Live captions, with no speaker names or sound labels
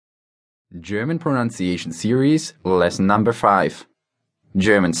German Pronunciation Series, Lesson number 5.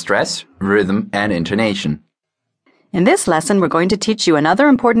 German Stress, Rhythm and Intonation. In this lesson, we're going to teach you another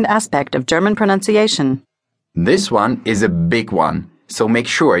important aspect of German pronunciation. This one is a big one, so make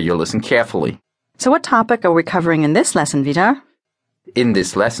sure you listen carefully. So what topic are we covering in this lesson, Vidar? In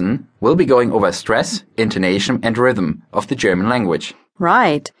this lesson, we'll be going over stress, intonation and rhythm of the German language.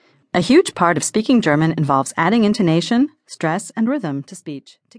 Right. A huge part of speaking German involves adding intonation, stress, and rhythm to speech.